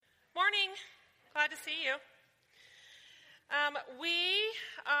morning. Glad to see you. We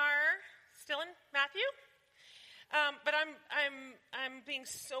are still in Matthew, but I'm being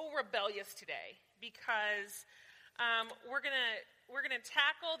so rebellious today because we're gonna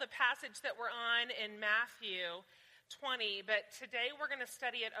tackle the passage that we're on in Matthew 20, but today we're gonna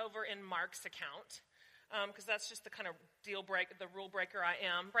study it over in Mark's account because that's just the kind of the rule breaker I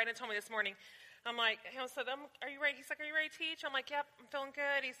am. Brandon told me this morning. I'm like, he said, are you ready? He's like, are you ready to teach? I'm like, yep, I'm feeling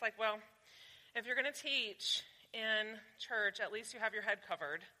good. He's like, well, if you're going to teach in church, at least you have your head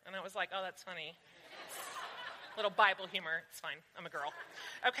covered. And I was like, oh, that's funny. Little Bible humor. It's fine. I'm a girl.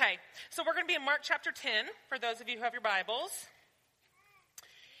 Okay, so we're going to be in Mark chapter 10, for those of you who have your Bibles.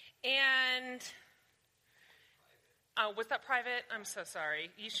 And, was that private? I'm so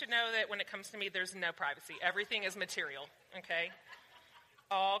sorry. You should know that when it comes to me, there's no privacy. Everything is material, okay?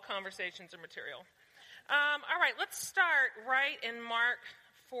 All conversations are material. All right, let's start right in Mark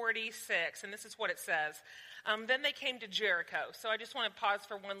 46, and this is what it says. Then they came to Jericho. So I just want to pause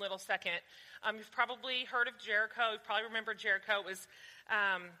for one little second. You've probably heard of Jericho. You probably remember Jericho. It was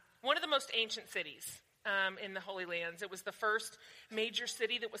one of the most ancient cities in the Holy Lands. It was the first major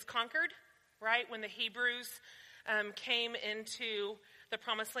city that was conquered, right, when the Hebrews came into the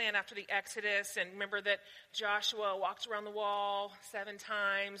Promised Land after the Exodus. And remember that Joshua walked around the wall 7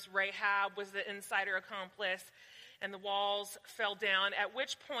 times. Rahab was the insider accomplice, and the walls fell down, at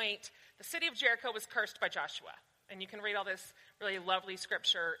which point the city of Jericho was cursed by Joshua. And you can read all this really lovely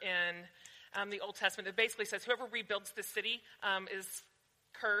scripture in the Old Testament. It basically says whoever rebuilds this city is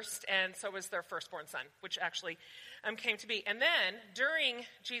cursed, and so is their firstborn son, which actually came to be. And then during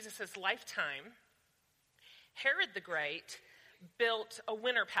Jesus' lifetime, Herod the Great built a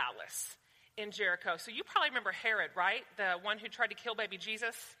winter palace in Jericho. So you probably remember Herod, right? The one who tried to kill baby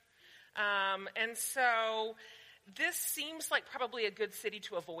Jesus. And so this seems like probably a good city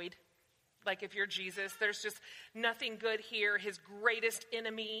to avoid. Like if you're Jesus, there's just nothing good here. His greatest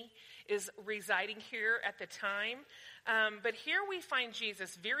enemy is residing here at the time. But here we find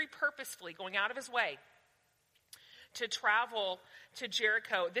Jesus very purposefully going out of his way to travel to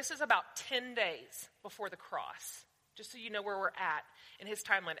Jericho. This is about 10 days before the cross. Just so you know where we're at in his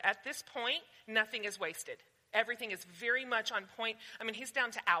timeline. At this point, nothing is wasted. Everything is very much on point. I mean, he's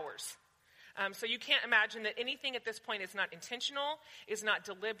down to hours. So you can't imagine that anything at this point is not intentional, is not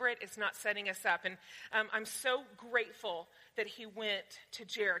deliberate, is not setting us up. And I'm so grateful that he went to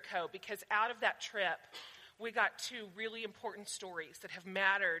Jericho, because out of that trip, we got 2 really important stories that have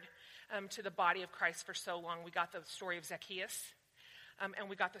mattered to the body of Christ for so long. We got the story of Zacchaeus, and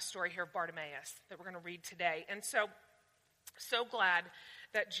we got the story here of Bartimaeus that we're going to read today. And so glad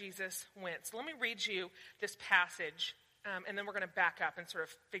that Jesus went. So let me read you this passage, and then we're going to back up and sort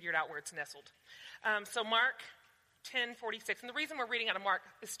of figure it out where it's nestled. So Mark 10:46, and the reason we're reading out of Mark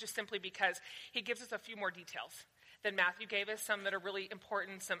is just simply because he gives us a few more details than Matthew gave us, some that are really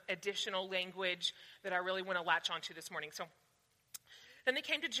important, some additional language that I really want to latch onto this morning. So then they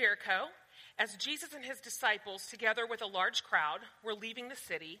came to Jericho. As Jesus and his disciples, together with a large crowd, were leaving the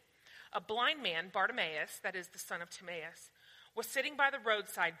city, a blind man, Bartimaeus, that is the son of Timaeus, was sitting by the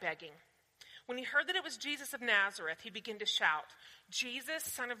roadside begging. When he heard that it was Jesus of Nazareth, he began to shout, "Jesus,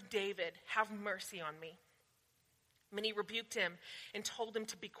 son of David, have mercy on me." Many rebuked him and told him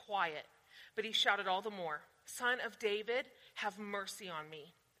to be quiet, but he shouted all the more, "Son of David, have mercy on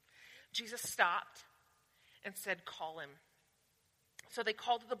me." Jesus stopped and said, "Call him." So they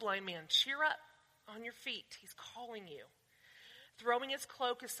called to the blind man, "Cheer up, on your feet, he's calling you." Throwing his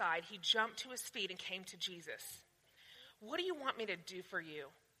cloak aside, he jumped to his feet and came to Jesus. "What do you want me to do for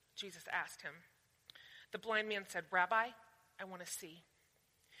you?" Jesus asked him. The blind man said, "Rabbi, I want to see."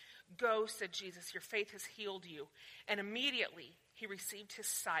 "Go," said Jesus, "your faith has healed you." And immediately he received his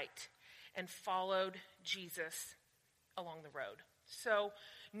sight and followed Jesus along the road. So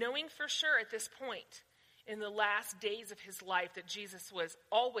knowing for sure at this point, in the last days of his life, that Jesus was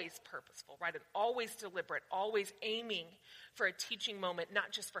always purposeful, right? And always deliberate, always aiming for a teaching moment,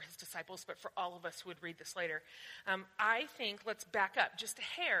 not just for his disciples, but for all of us who would read this later. I think let's back up just a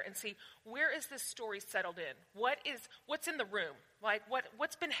hair and see, where is this story settled in? What's in the room? Like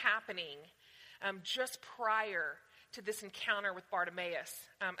what's been happening just prior to this encounter with Bartimaeus?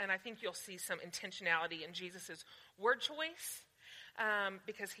 And I think you'll see some intentionality in Jesus' word choice,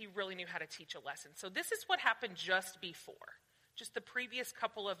 because he really knew how to teach a lesson. So this is what happened just before, just the previous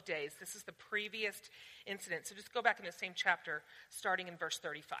couple of days. This is the previous incident. So just go back in the same chapter, starting in verse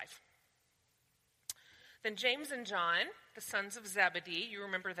 35. Then James and John, the sons of Zebedee, you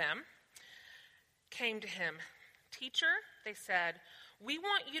remember them, came to him. "Teacher," they said, "we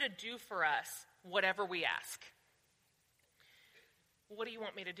want you to do for us whatever we ask." what do you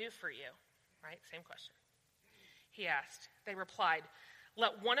want me to do for you? Right? Same question. He asked. They replied,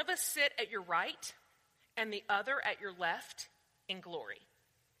 let one of us sit at your right and the other at your left in glory.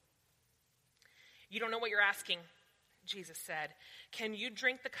 You don't know what you're asking, Jesus said. Can you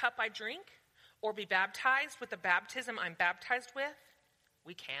drink the cup I drink or be baptized with the baptism I'm baptized with?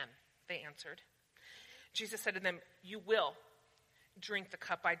 We can, they answered. Jesus said to them, you will drink the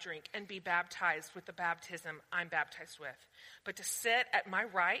cup I drink and be baptized with the baptism I'm baptized with. But to sit at my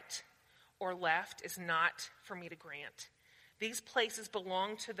right or left is not for me to grant. These places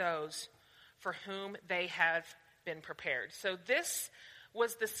belong to those for whom they have been prepared. So this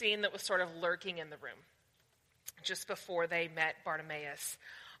was the scene that was sort of lurking in the room just before they met Bartimaeus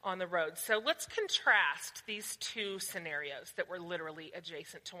on the road. So let's contrast these two scenarios that were literally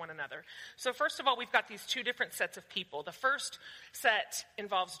adjacent to one another. So first of all, we've got these two different sets of people. The first set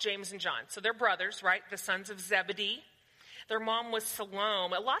involves James and John. So they're brothers, right? The sons of Zebedee. Their mom was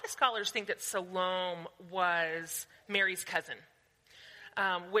Salome. A lot of scholars think that Salome was Mary's cousin,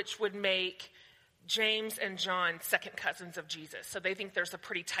 which would make James and John second cousins of Jesus. So they think there's a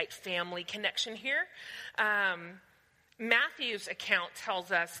pretty tight family connection here. Matthew's account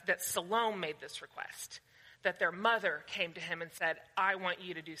tells us that Salome made this request, that their mother came to him and said, I want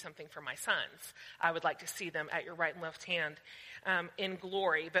you to do something for my sons. I would like to see them at your right and left hand in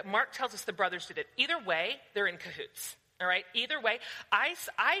glory. But Mark tells us the brothers did it. Either way, they're in cahoots. All right? Either way,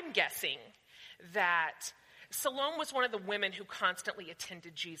 I'm guessing that Salome was one of the women who constantly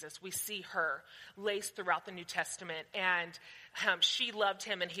attended Jesus. We see her laced throughout the New Testament, and she loved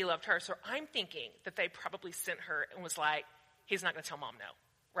him and he loved her. So I'm thinking that they probably sent her and was like, he's not going to tell mom no,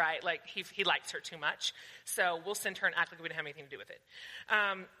 right? Like he likes her too much. So we'll send her and act like we didn't have anything to do with it.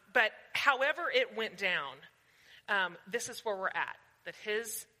 But however it went down, this is where we're at, that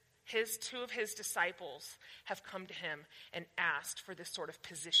two of his disciples have come to him and asked for this sort of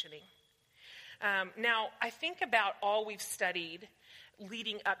positioning. Now, I think about all we've studied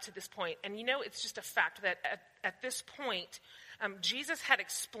leading up to this point, and it's just a fact that at this point, Jesus had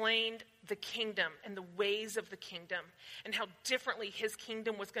explained the kingdom and the ways of the kingdom and how differently his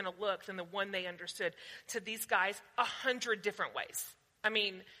kingdom was going to look than the one they understood to these guys 100 different ways. I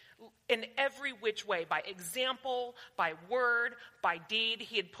mean, in every which way, by example, by word, by deed.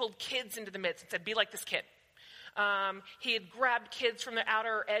 He had pulled kids into the midst and said, be like this kid. He had grabbed kids from the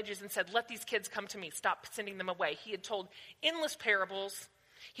outer edges and said, let these kids come to me. Stop sending them away. He had told endless parables.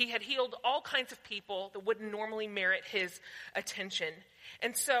 He had healed all kinds of people that wouldn't normally merit his attention.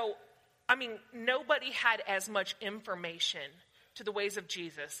 And so, nobody had as much information to the ways of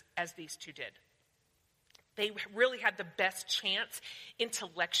Jesus as these two did. They really had the best chance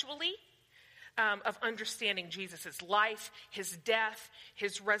intellectually of understanding Jesus' life, his death,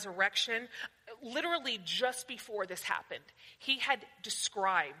 his resurrection. Literally just before this happened, he had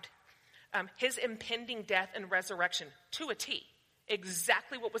described his impending death and resurrection to a T.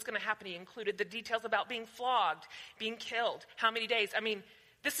 Exactly what was going to happen. He included the details about being flogged, being killed, how many days.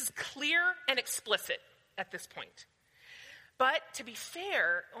 This is clear and explicit at this point. But to be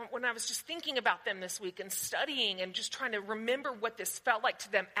fair, when I was just thinking about them this week and studying and just trying to remember what this felt like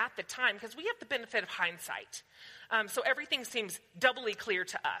to them at the time, because we have the benefit of hindsight. So everything seems doubly clear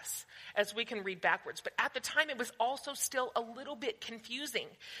to us as we can read backwards. But at the time, it was also still a little bit confusing,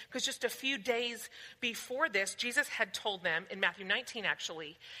 because just a few days before this, Jesus had told them, in Matthew 19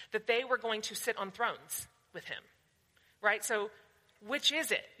 actually, that they were going to sit on thrones with him. Right? So which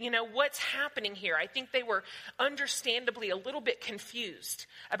is it? What's happening here? I think they were understandably a little bit confused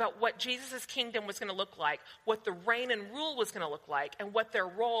about what Jesus' kingdom was going to look like, what the reign and rule was going to look like, and what their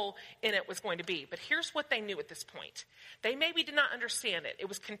role in it was going to be. But here's what they knew at this point. They maybe did not understand it. It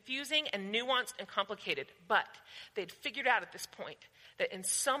was confusing and nuanced and complicated, but they'd figured out at this point that in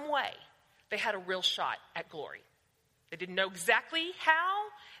some way they had a real shot at glory. They didn't know exactly how,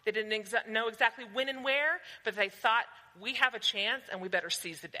 they didn't know exactly when and where, but they thought, we have a chance and we better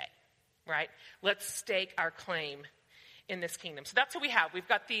seize the day, right? Let's stake our claim in this kingdom. So that's what we have. We've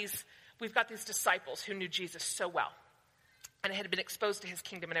got these disciples who knew Jesus so well and had been exposed to his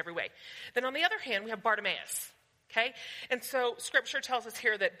kingdom in every way. Then on the other hand, we have Bartimaeus, okay? And so scripture tells us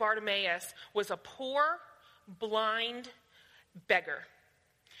here that Bartimaeus was a poor, blind beggar,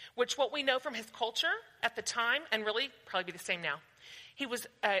 which what we know from his culture at the time, and really probably be the same now, he was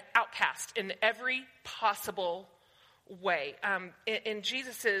an outcast in every possible way. In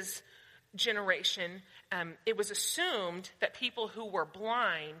Jesus' generation, it was assumed that people who were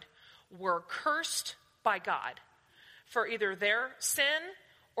blind were cursed by God for either their sin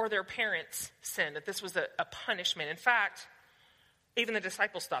or their parents' sin, that this was a punishment. In fact, even the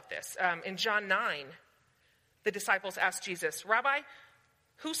disciples thought this. In John 9, the disciples asked Jesus, Rabbi,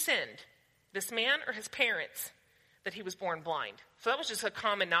 Who sinned, this man or his parents, that he was born blind? So that was just a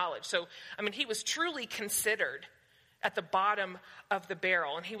common knowledge. So, he was truly considered at the bottom of the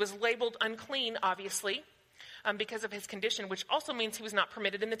barrel. And he was labeled unclean, obviously, because of his condition, which also means he was not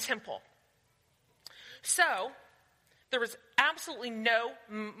permitted in the temple. So, there was absolutely no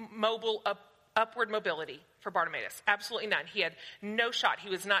upward mobility for Bartimaeus. Absolutely none. He had no shot.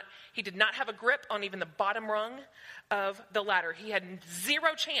 He did not have a grip on even the bottom rung of the ladder. He had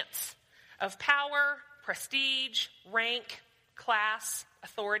zero chance of power, prestige, rank, class,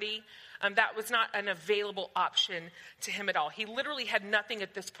 authority. That was not an available option to him at all. He literally had nothing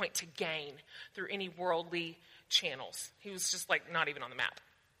at this point to gain through any worldly channels. He was just not even on the map.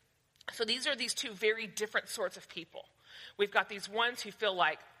 So these are these two very different sorts of people. We've got these ones who feel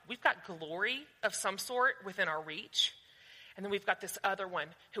like we've got glory of some sort within our reach. And then we've got this other one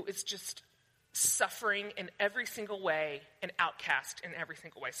who is just suffering in every single way and outcast in every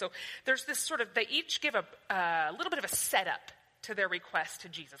single way. So there's this they each give a little bit of a setup to their request to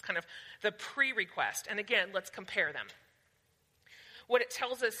Jesus, kind of the pre-request. And again, let's compare them. What it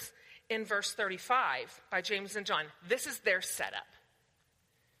tells us in verse 35 by James and John, this is their setup.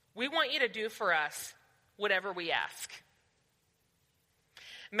 We want you to do for us whatever we ask.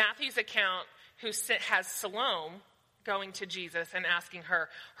 Matthew's account, has Salome going to Jesus and asking her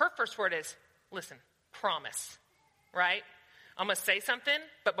first word is, listen, promise, right? I'm going to say something,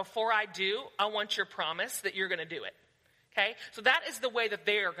 but before I do, I want your promise that you're going to do it. Okay? So that is the way that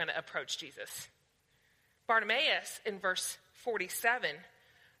they are going to approach Jesus. Bartimaeus, in verse 47,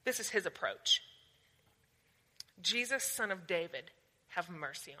 this is his approach. Jesus, son of David, have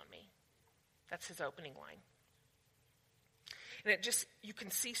mercy on me. That's his opening line. And you can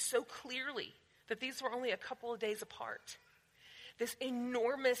see so clearly that these were only a couple of days apart. This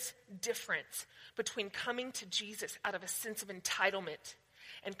enormous difference between coming to Jesus out of a sense of entitlement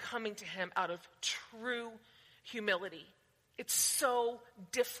and coming to him out of true humility. It's so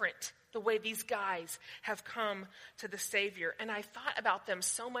different the way these guys have come to the Savior. And I thought about them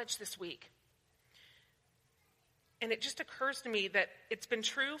so much this week. And it just occurs to me that it's been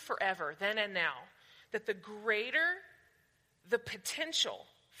true forever, then and now, that the greater the potential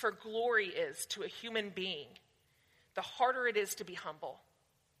for glory is to a human being, the harder it is to be humble.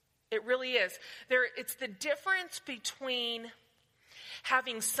 It really is. It's the difference between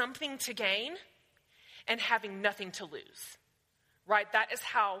having something to gain and having nothing to lose. Right? That is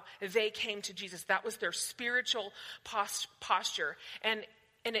how they came to Jesus. That was their spiritual posture. And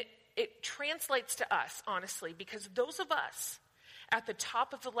it translates to us, honestly, because those of us at the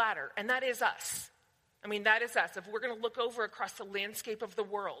top of the ladder, and that is us. That is us. If we're going to look over across the landscape of the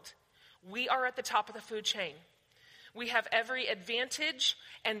world, we are at the top of the food chain. We have every advantage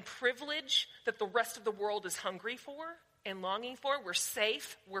and privilege that the rest of the world is hungry for and longing for. We're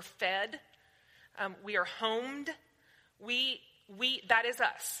safe. We're fed. We are homed. That is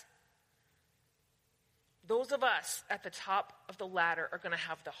us. Those of us at the top of the ladder are going to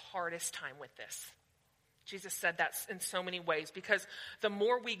have the hardest time with this. Jesus said that in so many ways, because the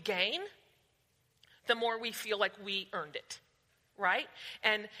more we gain, the more we feel like we earned it, right?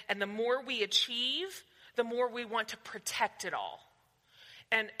 And the more we achieve, the more we want to protect it all.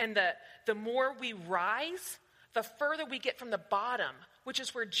 And the more we rise, the further we get from the bottom, which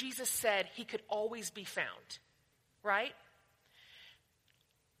is where Jesus said he could always be found, right?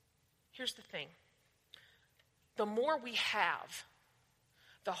 Here's the thing. The more we have,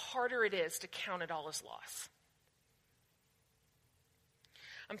 the harder it is to count it all as loss.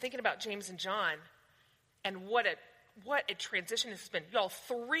 I'm thinking about James and John and what a transition this has been. Y'all,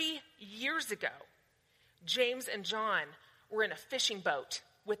 3 years ago, James and John were in a fishing boat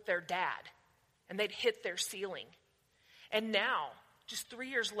with their dad, and they'd hit their ceiling. And now, just 3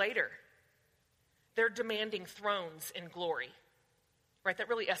 years later, they're demanding thrones in glory. Right? That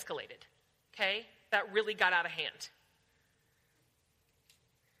really escalated. Okay? That really got out of hand.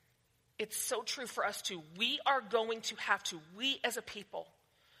 It's so true for us too. We as a people,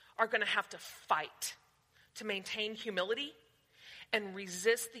 are going to have to fight to maintain humility and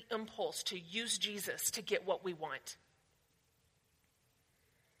resist the impulse to use Jesus to get what we want.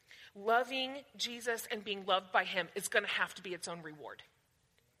 Loving Jesus and being loved by him is going to have to be its own reward.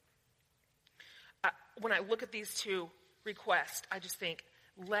 When I look at these two requests, I just think,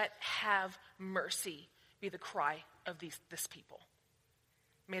 let have mercy be the cry of this people.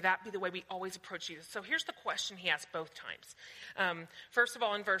 May that be the way we always approach Jesus. So here's the question he asked both times. First of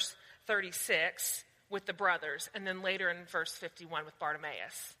all, in verse 36 with the brothers, and then later in verse 51 with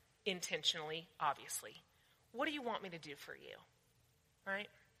Bartimaeus, intentionally, obviously. What do you want me to do for you? Right?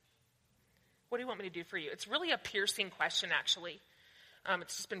 What do you want me to do for you? It's really a piercing question, actually.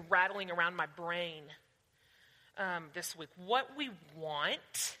 It's just been rattling around my brain this week. What we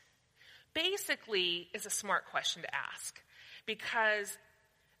want basically is a smart question to ask, because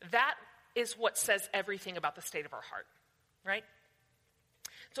that is what says everything about the state of our heart, right?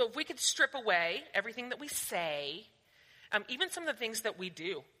 So if we could strip away everything that we say, even some of the things that we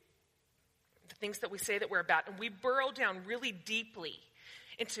do, the things that we say that we're about, and we burrow down really deeply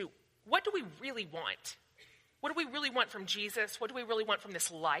into what do we really want? What do we really want from Jesus? What do we really want from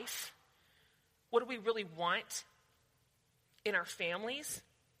this life? What do we really want in our families?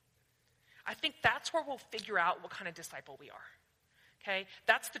 I think that's where we'll figure out what kind of disciple we are. Okay?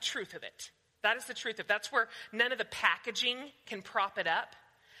 That's the truth of it. That is the truth of it. That's where none of the packaging can prop it up.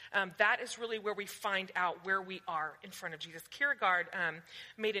 That is really where we find out where we are in front of Jesus. Kierkegaard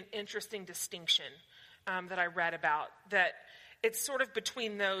made an interesting distinction that I read about, that it's sort of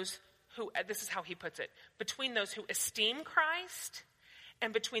between those who, this is how he puts it, between those who esteem Christ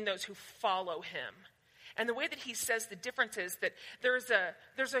and between those who follow him. And the way that he says the difference is that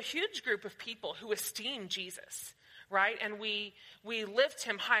there's a huge group of people who esteem Jesus, right? And we lift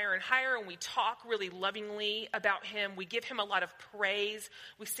him higher and higher, and we talk really lovingly about him. We give him a lot of praise.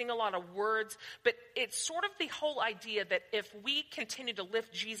 We sing a lot of words. But it's sort of the whole idea that if we continue to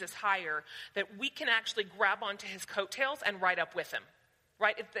lift Jesus higher, that we can actually grab onto his coattails and ride up with him,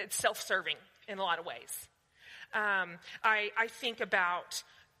 right? It's self-serving in a lot of ways. I think about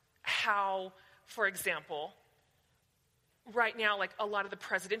how, for example, right now, like a lot of the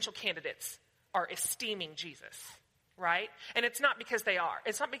presidential candidates are esteeming Jesus, right? And it's not because they are.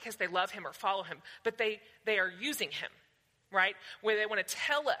 It's not because they love him or follow him, but they are using him, right? Where they want to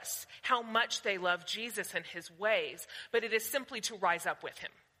tell us how much they love Jesus and his ways, but it is simply to rise up with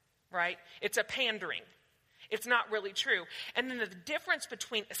him, right? It's a pandering. It's not really true. And then the difference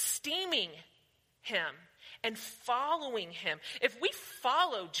between esteeming him and following him, if we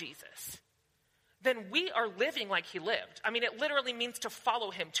follow Jesus, then we are living like he lived. I mean, it literally means to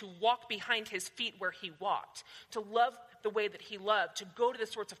follow him, to walk behind his feet where he walked, to love the way that he loved, to go to the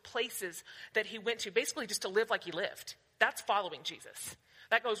sorts of places that he went to, basically just to live like he lived. That's following Jesus.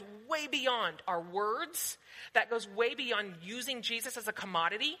 That goes way beyond our words. That goes way beyond using Jesus as a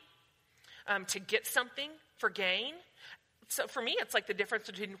commodity to get something for gain. So for me, it's like the difference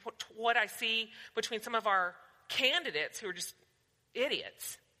between what I see between some of our candidates who are just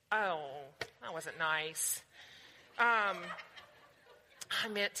idiots. Oh, that wasn't nice. I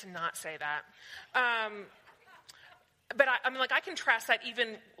meant to not say that. But I mean, like, I contrast that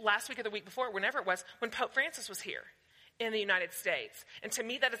even last week or the week before, whenever it was, when Pope Francis was here in the United States. And to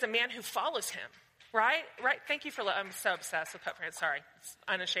me, that is a man who follows him, right? Right? Thank you for, I'm so obsessed with Pope Francis. Sorry. It's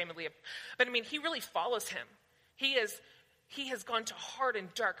unashamedly. But I mean, he really follows him. He has gone to hard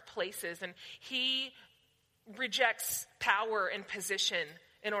and dark places, and he rejects power and position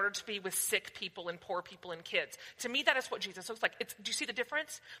in order to be with sick people and poor people and kids. To me, that is what Jesus looks like. Do you see the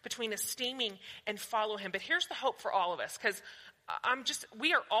difference between esteeming and follow him? But here's the hope for all of us, because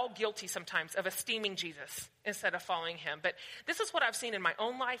we are all guilty sometimes of esteeming Jesus instead of following him. But this is what I've seen in my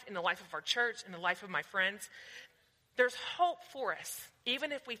own life, in the life of our church, in the life of my friends. There's hope for us,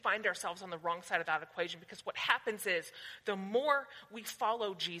 even if we find ourselves on the wrong side of that equation, because what happens is the more we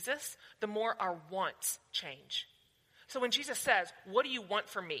follow Jesus, the more our wants change. So when Jesus says, what do you want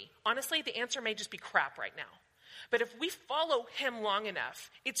from me? Honestly, the answer may just be crap right now. But if we follow him long enough,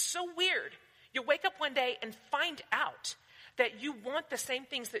 it's so weird. You'll wake up one day and find out that you want the same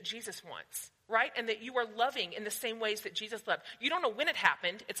things that Jesus wants, right? And that you are loving in the same ways that Jesus loved. You don't know when it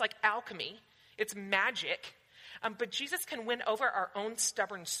happened. It's like alchemy. It's magic. But Jesus can win over our own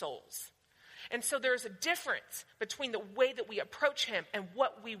stubborn souls. And so there's a difference between the way that we approach him and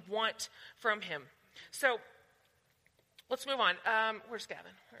what we want from him. So let's move on. Where's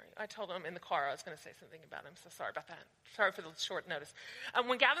Gavin? I told him in the car I was going to say something about him, so sorry about that. Sorry for the short notice.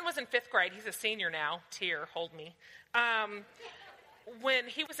 When Gavin was in 5th grade, he's a senior now. Tear, hold me. When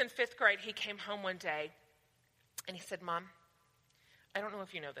he was in 5th grade, he came home one day, and he said, Mom, I don't know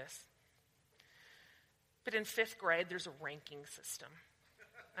if you know this, but in 5th grade, there's a ranking system.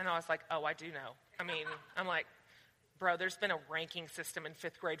 And I was like, oh, I do know. I mean, I'm like, bro, there's been a ranking system in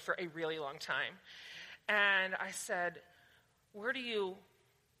 5th grade for a really long time. And I said, what do you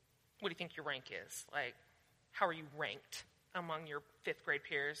think your rank is? Like, how are you ranked among your 5th grade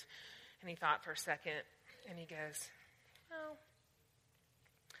peers? And he thought for a second, and he goes, well,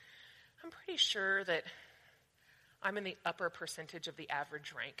 I'm pretty sure that I'm in the upper percentage of the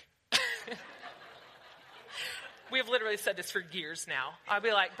average rank. We have literally said this for years now. I'll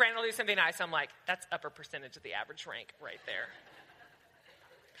be like, Brandon will do something nice. I'm like, that's upper percentage of the average rank right there.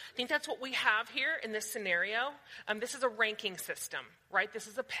 I think that's what we have here in this scenario. This is a ranking system, right? This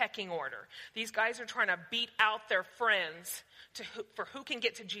is a pecking order. These guys are trying to beat out their friends for who can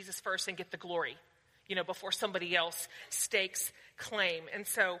get to Jesus first and get the glory, before somebody else stakes claim. And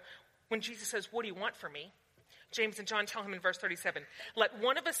so when Jesus says, what do you want from me? James and John tell him in verse 37, let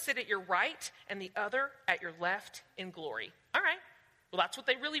one of us sit at your right and the other at your left in glory. All right. Well, that's what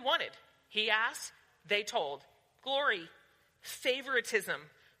they really wanted. He asked, they told. Glory, favoritism,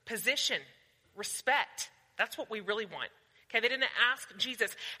 position, respect. That's what we really want. Okay, they didn't ask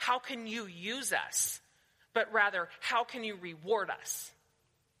Jesus, how can you use us? But rather, how can you reward us?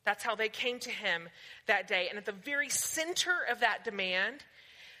 That's how they came to him that day. And at the very center of that demand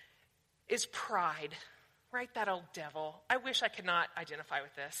is pride. Right? That old devil. I wish I could not identify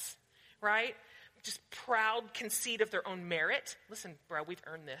with this. Right? Just proud conceit of their own merit. Listen, bro, we've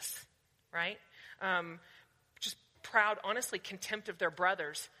earned this. Right? Just proud, honestly, contempt of their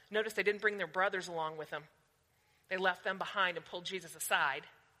brothers. Notice they didn't bring their brothers along with them. They left them behind and pulled Jesus aside.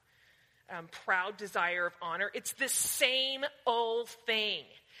 Proud desire of honor. It's the same old thing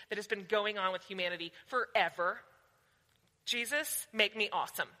that has been going on with humanity forever. Jesus, make me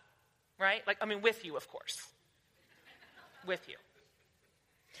awesome. Right? With you, of course. With you.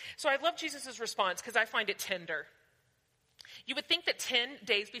 So I love Jesus' response because I find it tender. You would think that 10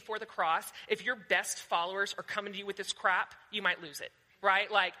 days before the cross, if your best followers are coming to you with this crap, you might lose it. Right?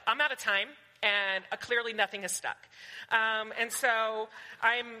 I'm out of time and clearly nothing has stuck. And so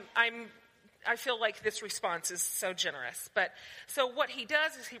I feel like this response is so generous. So what he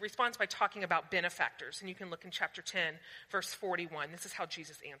does is he responds by talking about benefactors. And you can look in chapter 10, verse 41. This is how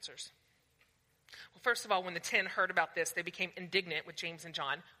Jesus answers. Well, first of all, when the 10 heard about this, they became indignant with James and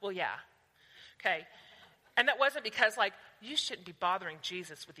John. Well, yeah. Okay. And that wasn't because, you shouldn't be bothering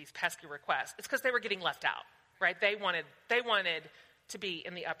Jesus with these pesky requests. It's because they were getting left out, right? They wanted to be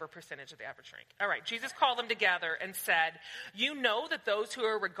in the upper percentage of the average rank. All right, Jesus called them together and said, you know that those who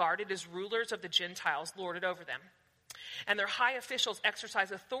are regarded as rulers of the Gentiles lord it over them, and their high officials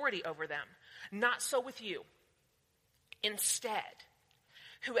exercise authority over them. Not so with you. Instead,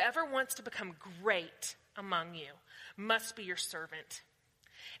 whoever wants to become great among you must be your servant.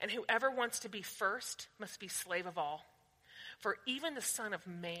 And whoever wants to be first must be slave of all. For even the Son of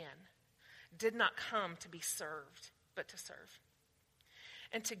Man did not come to be served, but to serve,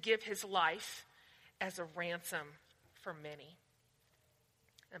 and to give his life as a ransom for many.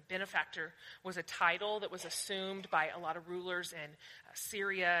 A benefactor was a title that was assumed by a lot of rulers in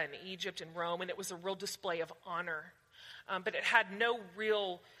Syria and Egypt and Rome, and it was a real display of honor. But it had no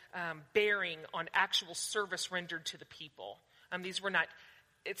real bearing on actual service rendered to the people. These were not,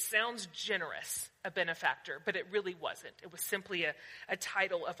 it sounds generous, a benefactor, but it really wasn't. It was simply a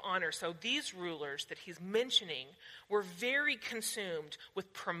title of honor. So these rulers that he's mentioning were very consumed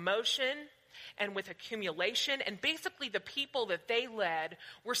with promotion and with accumulation, and basically the people that they led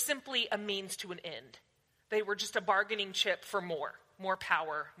were simply a means to an end. They were just a bargaining chip for more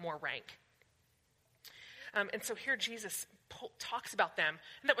power, more rank. And so here Jesus talks about them,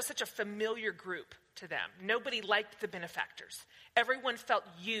 and that was such a familiar group to them. Nobody liked the benefactors. Everyone felt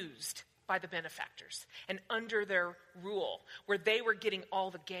used by the benefactors and under their rule, where they were getting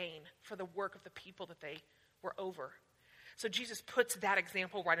all the gain for the work of the people that they were over. So Jesus puts that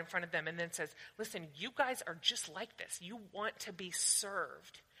example right in front of them and then says, listen, you guys are just like this. You want to be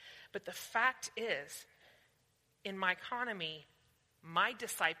served. But the fact is, in my economy, my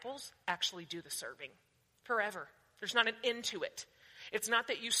disciples actually do the serving forever. There's not an end to it. It's not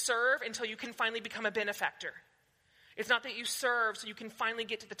that you serve until you can finally become a benefactor. It's not that you serve so you can finally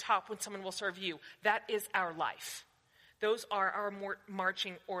get to the top when someone will serve you. That is our life. Those are our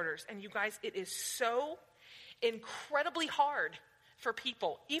marching orders. And you guys, it is so incredibly hard for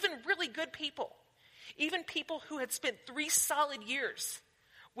people, even really good people, even people who had spent 3 solid years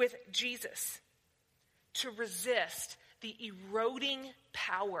with Jesus, to resist the eroding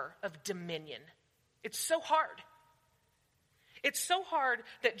power of dominion. It's so hard. It's so hard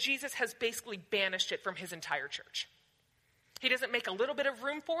that Jesus has basically banished it from his entire church. He doesn't make a little bit of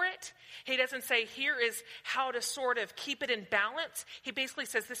room for it. He doesn't say, here is how to sort of keep it in balance. He basically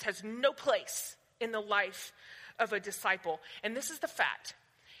says this has no place in the life of a disciple. And this is the fact.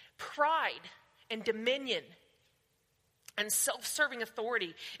 Pride and dominion and self-serving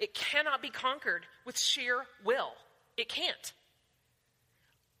authority, it cannot be conquered with sheer will. It can't.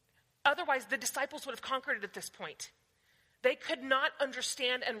 Otherwise, the disciples would have conquered it at this point. They could not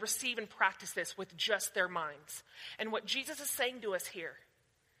understand and receive and practice this with just their minds. And what Jesus is saying to us here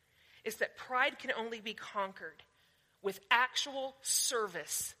is that pride can only be conquered with actual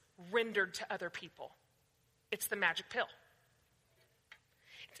service rendered to other people. It's the magic pill.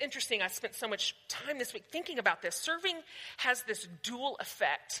 It's interesting, I spent so much time this week thinking about this. Serving has this dual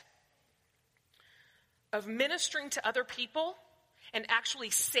effect of ministering to other people and actually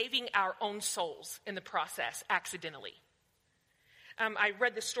saving our own souls in the process accidentally. I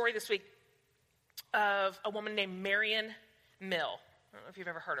read this story this week of a woman named Marion Mill. I don't know if you've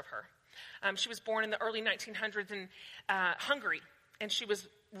ever heard of her. She was born in the early 1900s in Hungary, and she was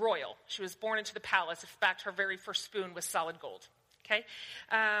royal. She was born into the palace. In fact, her very first spoon was solid gold. Okay?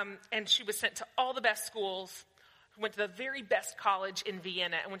 And she was sent to all the best schools, went to the very best college in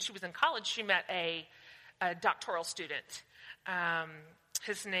Vienna. And when she was in college, she met a doctoral student.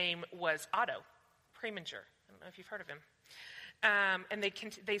 His name was Otto Preminger. I don't know if you've heard of him. And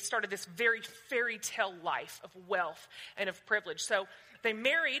they started this very fairy tale life of wealth and of privilege. So they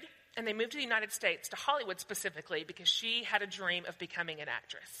married, and they moved to the United States, to Hollywood specifically, because she had a dream of becoming an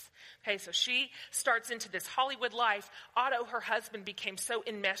actress. Okay, so she starts into this Hollywood life. Otto, her husband, became so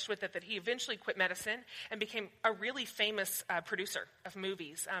enmeshed with it that he eventually quit medicine and became a really famous producer of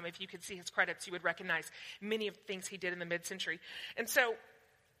movies. If you could see his credits, you would recognize many of the things he did in the mid-century. And so,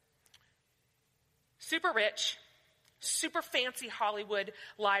 super rich, super fancy Hollywood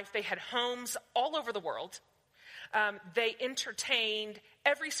life. They had homes all over the world. They entertained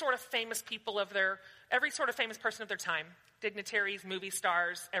every sort of famous person of their time, dignitaries, movie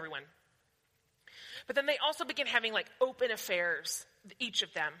stars, everyone. But then they also began having open affairs, each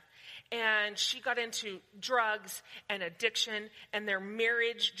of them. And she got into drugs and addiction, and their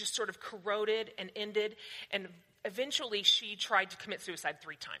marriage just sort of corroded and ended. And eventually she tried to commit suicide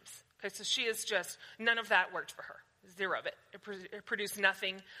 3 times. Okay, so she is just, none of that worked for her. Zero of it. It produced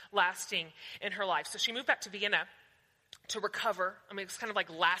nothing lasting in her life. So she moved back to Vienna to recover. It's kind of like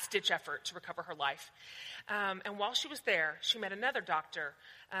last-ditch effort to recover her life. And while she was there, she met another doctor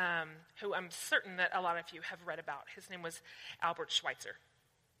who I'm certain that a lot of you have read about. His name was Albert Schweitzer.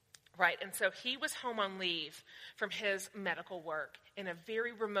 Right, and so he was home on leave from his medical work in a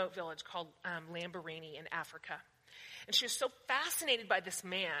very remote village called Lamborghini in Africa. And she was so fascinated by this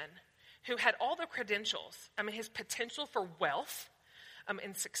man who had all the credentials. His potential for wealth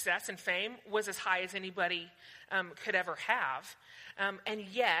and success and fame was as high as anybody could ever have. And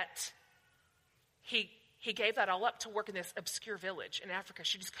yet, he gave that all up to work in this obscure village in Africa.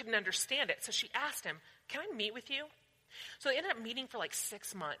 She just couldn't understand it. So she asked him, "Can I meet with you?" So they ended up meeting for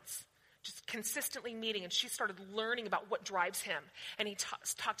 6 months, just consistently meeting, and she started learning about what drives him. And he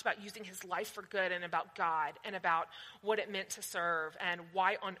talked about using his life for good, and about God, and about what it meant to serve, and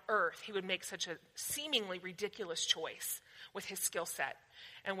why on earth he would make such a seemingly ridiculous choice with his skill set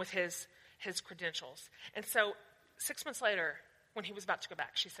and with his credentials. And so 6 months later, when he was about to go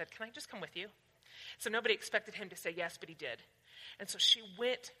back, she said, "Can I just come with you?" So nobody expected him to say yes, but he did. And so she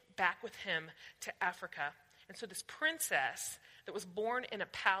went back with him to Africa. And so this princess that was born in a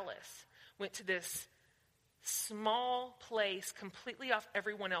palace went to this small place completely off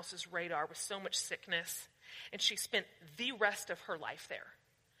everyone else's radar with so much sickness. And she spent the rest of her life there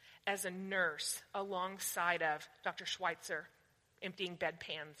as a nurse alongside of Dr. Schweitzer, emptying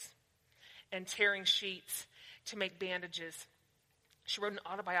bedpans and tearing sheets to make bandages. She wrote an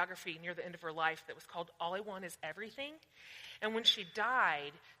autobiography near the end of her life that was called All I Want Is Everything. And when she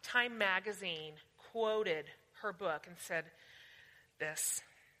died, Time magazine quoted her book and said this,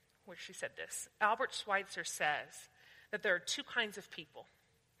 where she said this: Albert Schweitzer says that there are 2 kinds of people.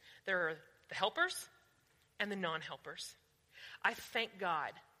 There are the helpers and the non-helpers. I thank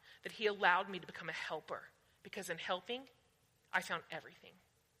God that he allowed me to become a helper, because in helping, I found everything.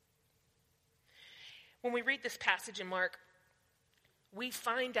 When we read this passage in Mark, we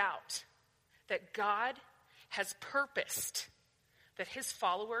find out that God has purposed that his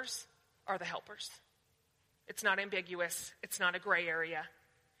followers are the helpers. It's not ambiguous. It's not a gray area.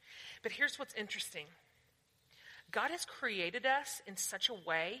 But here's what's interesting. God has created us in such a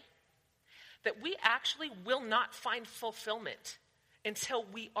way that we actually will not find fulfillment until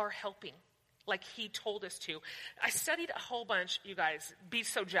we are helping, like he told us to. I studied a whole bunch, you guys, be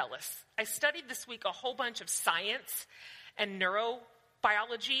so jealous. I studied this week a whole bunch of science and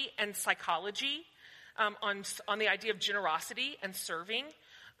neurobiology and psychology on the idea of generosity and serving.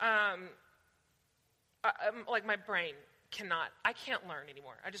 My brain I can't learn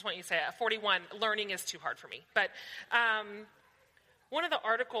anymore. I just want you to say at 41, learning is too hard for me. But one of the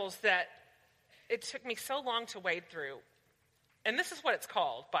articles that it took me so long to wade through, and this is what it's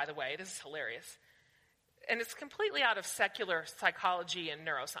called, by the way, this is hilarious, and it's completely out of secular psychology and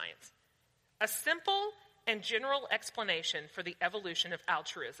neuroscience. A simple and general explanation for the evolution of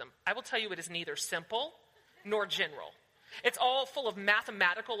altruism. I will tell you, it is neither simple nor general. It's all full of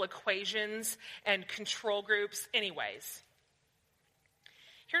mathematical equations and control groups. Anyways,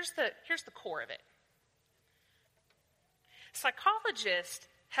 Here's the core of it. Psychologists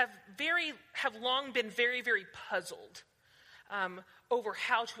have long been very, very puzzled over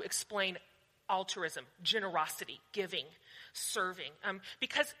how to explain altruism, generosity, giving, serving,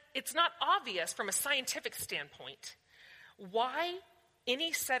 because it's not obvious from a scientific standpoint why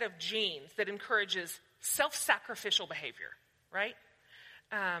any set of genes that encourages self-sacrificial behavior, right,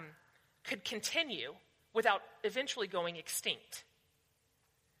 could continue without eventually going extinct.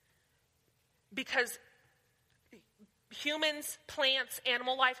 Because humans, plants,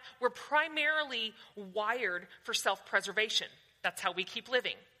 animal life, we're primarily wired for self-preservation. That's how we keep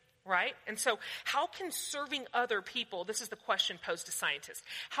living, right? And so how can serving other people, this is the question posed to scientists,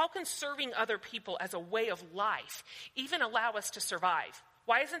 how can serving other people as a way of life even allow us to survive?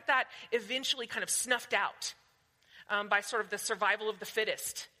 Why isn't that eventually kind of snuffed out by sort of the survival of the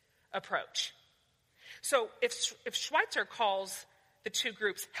fittest approach? So if Schweitzer calls the two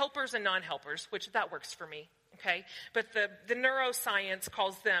groups helpers and non-helpers, which that works for me, okay? But the neuroscience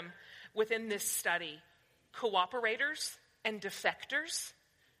calls them, within this study, cooperators and defectors,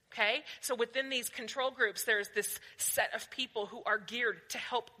 okay? So within these control groups, there's this set of people who are geared to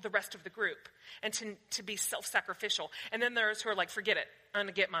help the rest of the group and to be self-sacrificial. And then there's who are like, forget it, I'm going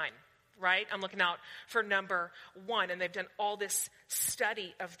to get mine, right? I'm looking out for number one. And they've done all this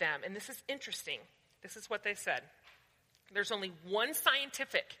study of them. And this is interesting. This is what they said. There's only one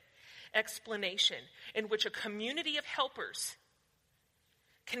scientific explanation in which a community of helpers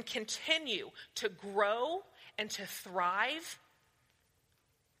can continue to grow and to thrive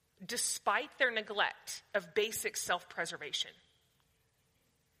despite their neglect of basic self-preservation.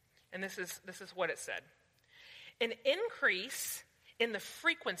 And this is what it said. An increase in the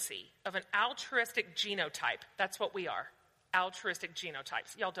frequency of an altruistic genotype, that's what we are, altruistic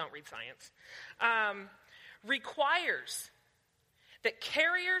genotypes. Y'all don't read science. Requires that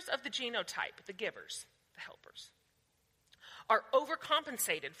carriers of the genotype, the givers, the helpers, are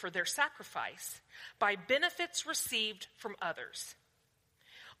overcompensated for their sacrifice by benefits received from others.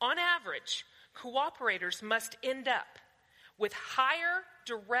 On average, cooperators must end up with higher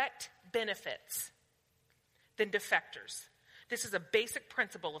direct benefits than defectors. This is a basic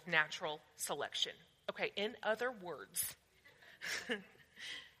principle of natural selection. Okay, in other words,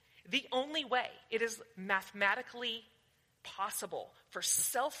 the only way it is mathematically possible for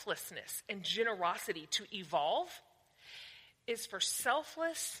selflessness and generosity to evolve is for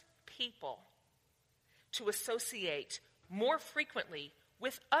selfless people to associate more frequently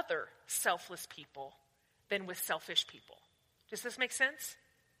with other selfless people than with selfish people. Does this make sense?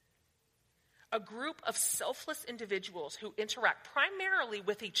 A group of selfless individuals who interact primarily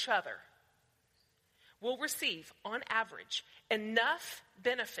with each other will receive, on average, enough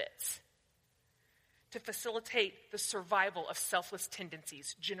benefits to facilitate the survival of selfless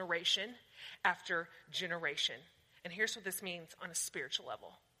tendencies generation after generation. And here's what this means on a spiritual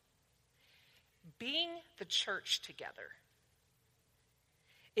level. Being the church together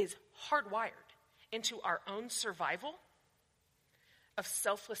is hardwired into our own survival of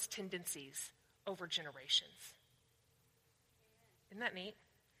selfless tendencies over generations. Isn't that neat?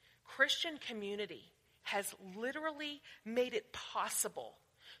 Christian community has literally made it possible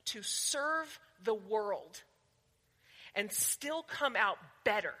to serve the world and still come out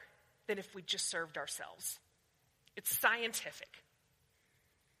better than if we just served ourselves. It's scientific.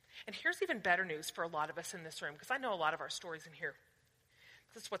 And here's even better news for a lot of us in this room, because I know a lot of our stories in here.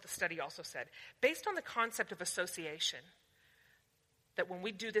 This is what the study also said. Based on the concept of association, that when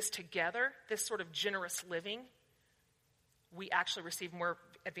we do this together, this sort of generous living, we actually receive more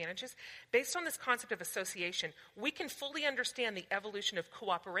advantages. Based on this concept of association, we can fully understand the evolution of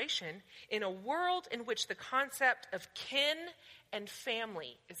cooperation in a world in which the concept of kin and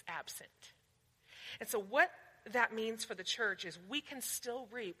family is absent. And so what that means for the church is we can still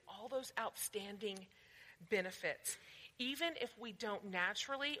reap all those outstanding benefits, even if we don't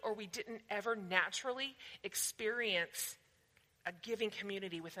naturally, or we didn't ever naturally experience a giving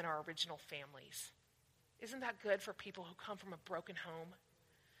community within our original families. Isn't that good for people who come from a broken home,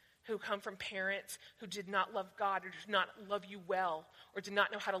 who come from parents who did not love God or did not love you well or did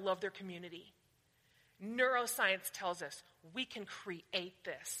not know how to love their community? Neuroscience tells us we can create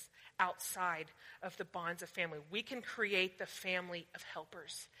this outside of the bonds of family. We can create the family of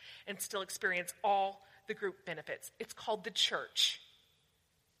helpers and still experience all the group benefits. It's called the church.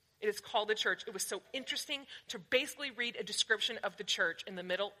 It is called the church. It was so interesting to basically read a description of the church in the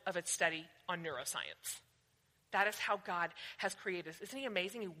middle of a study on neuroscience. That is how God has created us. Isn't he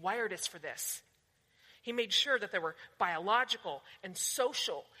amazing? He wired us for this. He made sure that there were biological and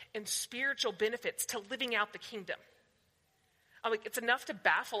social and spiritual benefits to living out the kingdom. Like, it's enough to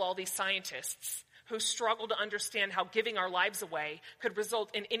baffle all these scientists who struggle to understand how giving our lives away could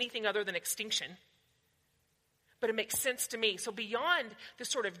result in anything other than extinction. But it makes sense to me. So beyond this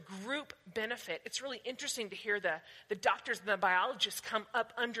sort of group benefit, it's really interesting to hear the doctors and the biologists come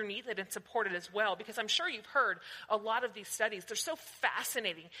up underneath it and support it as well, because I'm sure you've heard a lot of these studies. They're so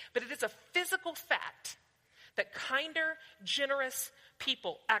fascinating, but it is a physical fact that kinder, generous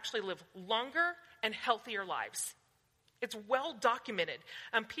people actually live longer and healthier lives. It's well documented.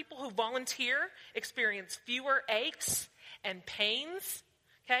 People who volunteer experience fewer aches and pains.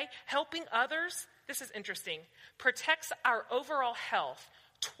 Okay? Helping others, this is interesting, protects our overall health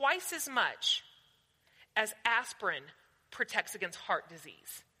twice as much as aspirin protects against heart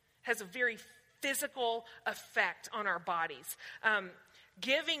disease. Has a very physical effect on our bodies.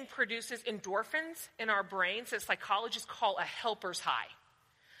 Giving produces endorphins in our brains that psychologists call a helper's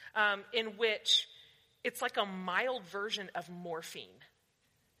high, in which it's like a mild version of morphine.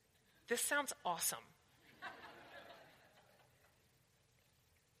 This sounds awesome.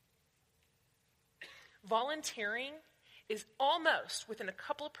 Volunteering is almost within a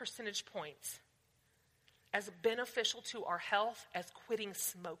couple of percentage points as beneficial to our health as quitting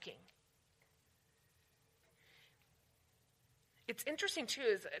smoking. It's interesting, too,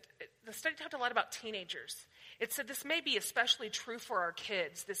 is the study talked a lot about teenagers. It said this may be especially true for our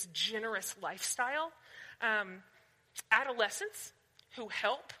kids, this generous lifestyle. Adolescents who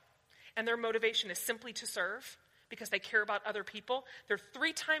help, and their motivation is simply to serve because they care about other people, they're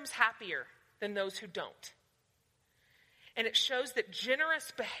 3 times happier than those who don't. And it shows that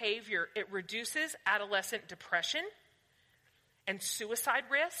generous behavior, it reduces adolescent depression and suicide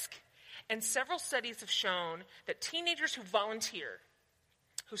risk. And several studies have shown that teenagers who volunteer,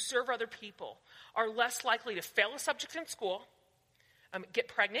 who serve other people, are less likely to fail a subject in school, get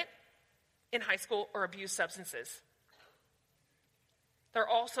pregnant in high school, or abuse substances. They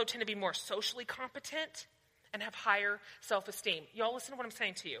also tend to be more socially competent and have higher self-esteem. Y'all listen to what I'm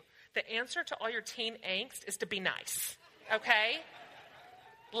saying to you. The answer to all your teen angst is to be nice, okay?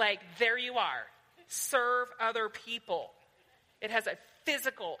 Like, there you are. Serve other people. It has a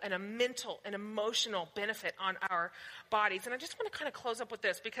physical and a mental and emotional benefit on our bodies. And I just want to kind of close up with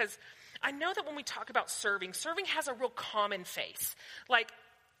this, because I know that when we talk about serving has a real common face. Like,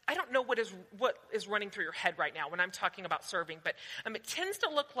 I don't know what is running through your head right now when I'm talking about serving, but it tends to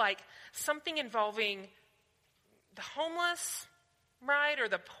look like something involving the homeless, right, or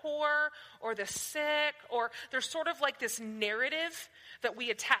the poor, or the sick, or there's sort of like this narrative that we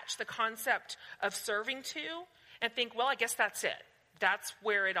attach the concept of serving to and think, well, I guess that's it. That's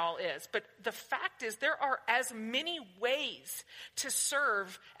where it all is. But the fact is, there are as many ways to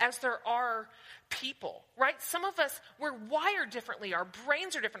serve as there are people, right? Some of us, we're wired differently. Our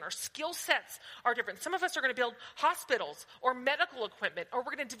brains are different. Our skill sets are different. Some of us are going to build hospitals or medical equipment, or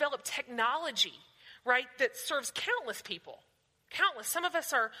we're going to develop technology, right, that serves countless people. Countless. Some of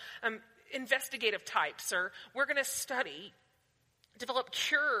us are investigative types, or we're going to develop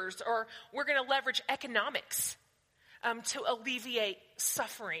cures, or we're going to leverage economics to alleviate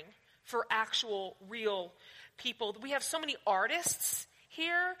suffering for actual, real people. We have so many artists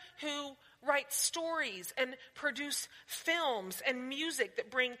here who write stories and produce films and music that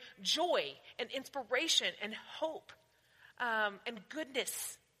bring joy and inspiration and hope and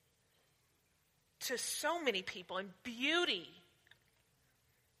goodness to so many people, and beauty.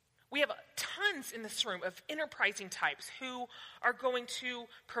 We have tons in this room of enterprising types who are going to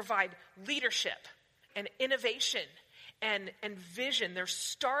provide leadership and innovation and vision. They're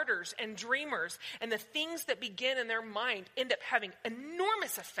starters and dreamers, and the things that begin in their mind end up having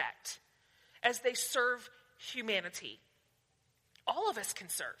enormous effect as they serve humanity. All of us can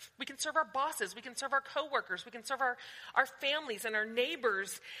serve. We can serve our bosses. We can serve our coworkers. We can serve our families and our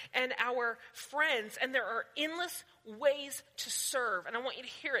neighbors and our friends. And there are endless ways to serve. And I want you to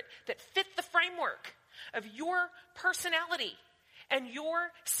hear it, that fit the framework of your personality and your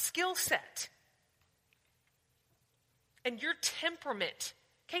skill set and your temperament.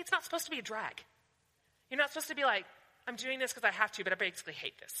 Okay, it's not supposed to be a drag. You're not supposed to be like, I'm doing this because I have to, but I basically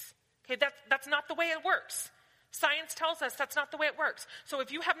hate this. Okay, that's not the way it works. Science tells us that's not the way it works. So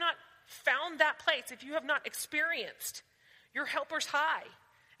if you have not found that place, if you have not experienced your helper's high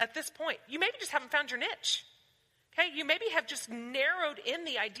at this point, you maybe just haven't found your niche. Okay, you maybe have just narrowed in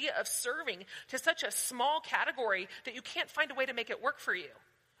the idea of serving to such a small category that you can't find a way to make it work for you.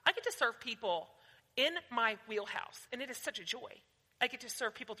 I get to serve people in my wheelhouse, and it is such a joy. I get to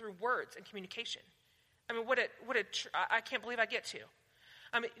serve people through words and communication. I mean, I can't believe I get to.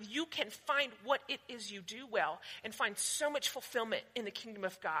 You can find what it is you do well and find so much fulfillment in the kingdom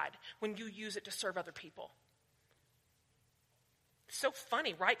of God when you use it to serve other people. It's so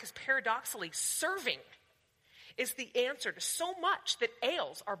funny, right? Because paradoxically, serving is the answer to so much that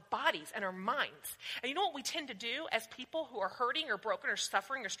ails our bodies and our minds. And you know what we tend to do as people who are hurting or broken or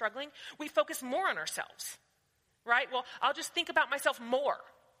suffering or struggling? We focus more on ourselves, right? Well, I'll just think about myself more,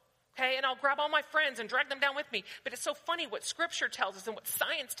 okay? And I'll grab all my friends and drag them down with me. But it's so funny what Scripture tells us and what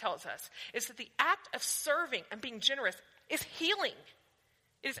science tells us is that the act of serving and being generous is healing.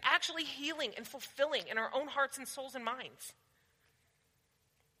 It is actually healing and fulfilling in our own hearts and souls and minds.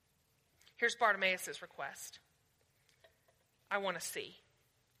 Here's Bartimaeus' request. I want to see,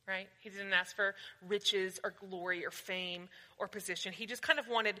 right? He didn't ask for riches or glory or fame or position. He just kind of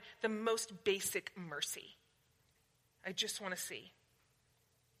wanted the most basic mercy. I just want to see.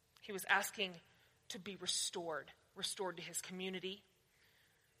 He was asking to be restored to his community,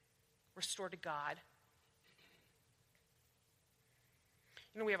 restored to God.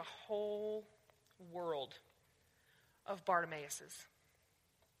 You know, we have a whole world of Bartimaeuses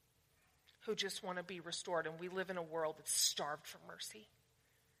who just want to be restored, and we live in a world that's starved for mercy.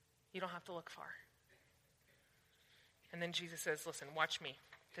 You don't have to look far. And then Jesus says, listen, watch me.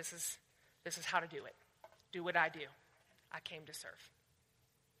 This is how to do it. Do what I do. I came to serve.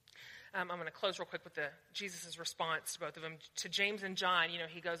 I'm going to close real quick with Jesus' response to both of them. To James and John,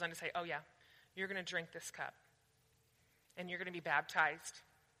 he goes on to say, oh yeah, you're going to drink this cup. And you're going to be baptized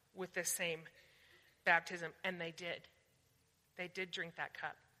with this same baptism. And they did. They did drink that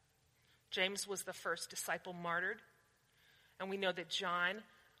cup. James was the first disciple martyred. And we know that John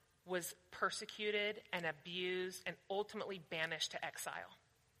was persecuted and abused and ultimately banished to exile.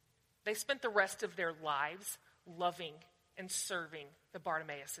 They spent the rest of their lives loving and serving the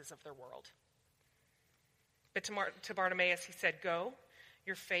Bartimaeuses of their world. But to Bartimaeus, he said, go,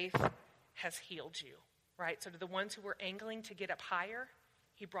 your faith has healed you. Right? So to the ones who were angling to get up higher,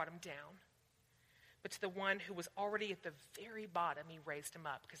 he brought them down. But to the one who was already at the very bottom, he raised him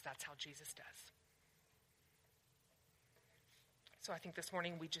up, because that's how Jesus does. So I think this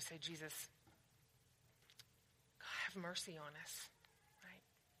morning we just say, Jesus, God, have mercy on us. Right?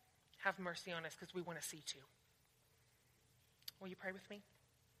 Have mercy on us, because we want to see too. Will you pray with me?